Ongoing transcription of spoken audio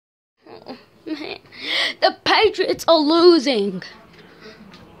Patriots are losing.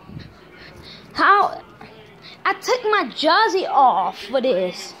 How? I took my jersey off for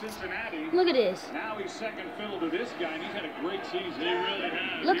this. Look at this.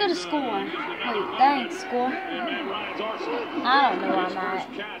 Look at the score. Wait, that ain't score. I don't know where I'm at.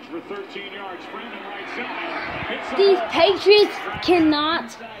 These Patriots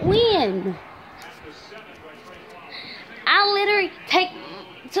cannot win. I literally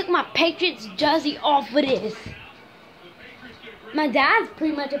took my Patriots jersey off for this. My dad's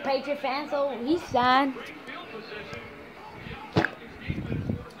pretty much a Patriot fan, so he's sad.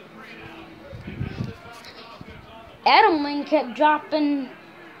 Edelman kept dropping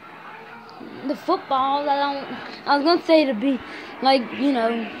the footballs. I was gonna say to be like, you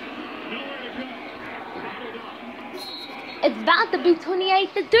know, it's about to be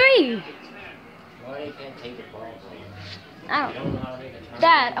 28-3. I don't know.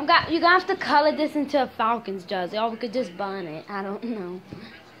 Dad, you're gonna have to color this into a Falcons jersey, or we could just burn it. I don't know.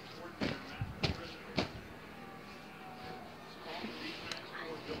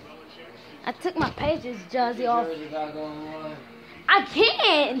 I took my Patriots jersey off. I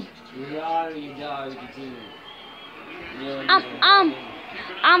can't.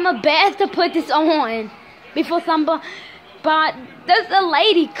 I'm about to put this on before somebody. But there's a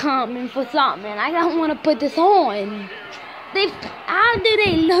lady coming for something. I don't want to put this on. How do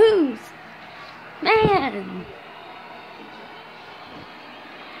they lose, man?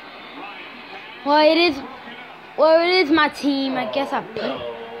 Well, it is my team. I guess I put it.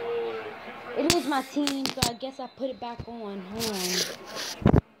 It is my team, so I guess I put it back on. Hold on.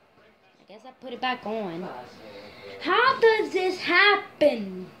 I guess I put it back on. How does this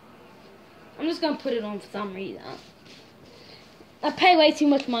happen? I'm just gonna put it on for some reason. I pay way too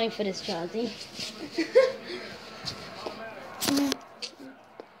much money for this jersey.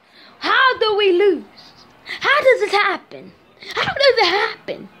 How do we lose? How does this happen? How does it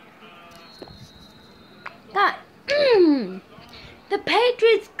happen? God, the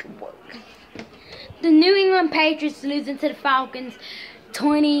Patriots, the New England Patriots losing to the Falcons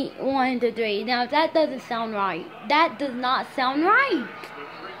 21-3. Now that doesn't sound right. That does not sound right.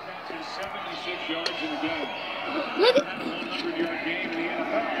 Look at,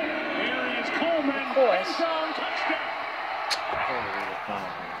 of course.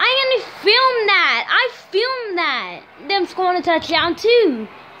 I only filmed that. I filmed that. Them scoring a touchdown too.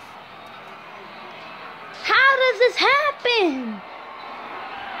 How does this happen?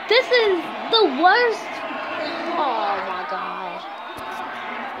 This is the worst. Oh my God.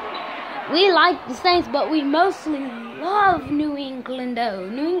 We like the Saints, but we mostly love New England though.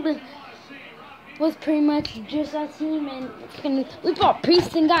 New England was pretty much just our team, and we bought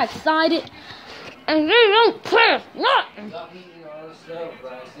Priest and got excited. And they don't care nothing.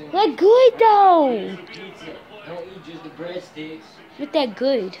 They're good though. Don't eat just the breadsticks. But they're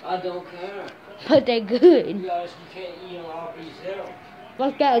good. I don't care. But they're good. You can't eat them all for yourself.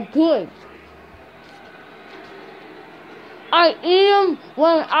 But they're good. I eat them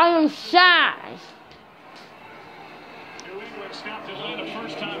when I am sad. New England stopped Atlanta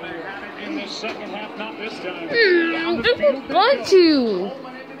first time they had it in this second half, not this time. This is fun too.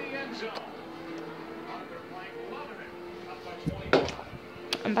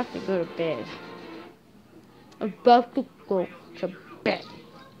 I'm about to go to bed. I'm about to go to bed.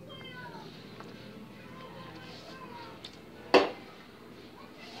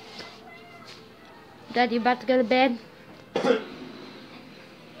 Dad, you about to go to bed?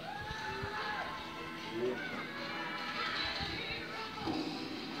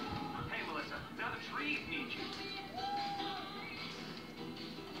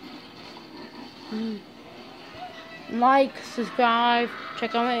 Like, subscribe,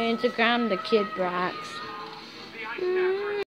 check out my Instagram, The Kid Brax.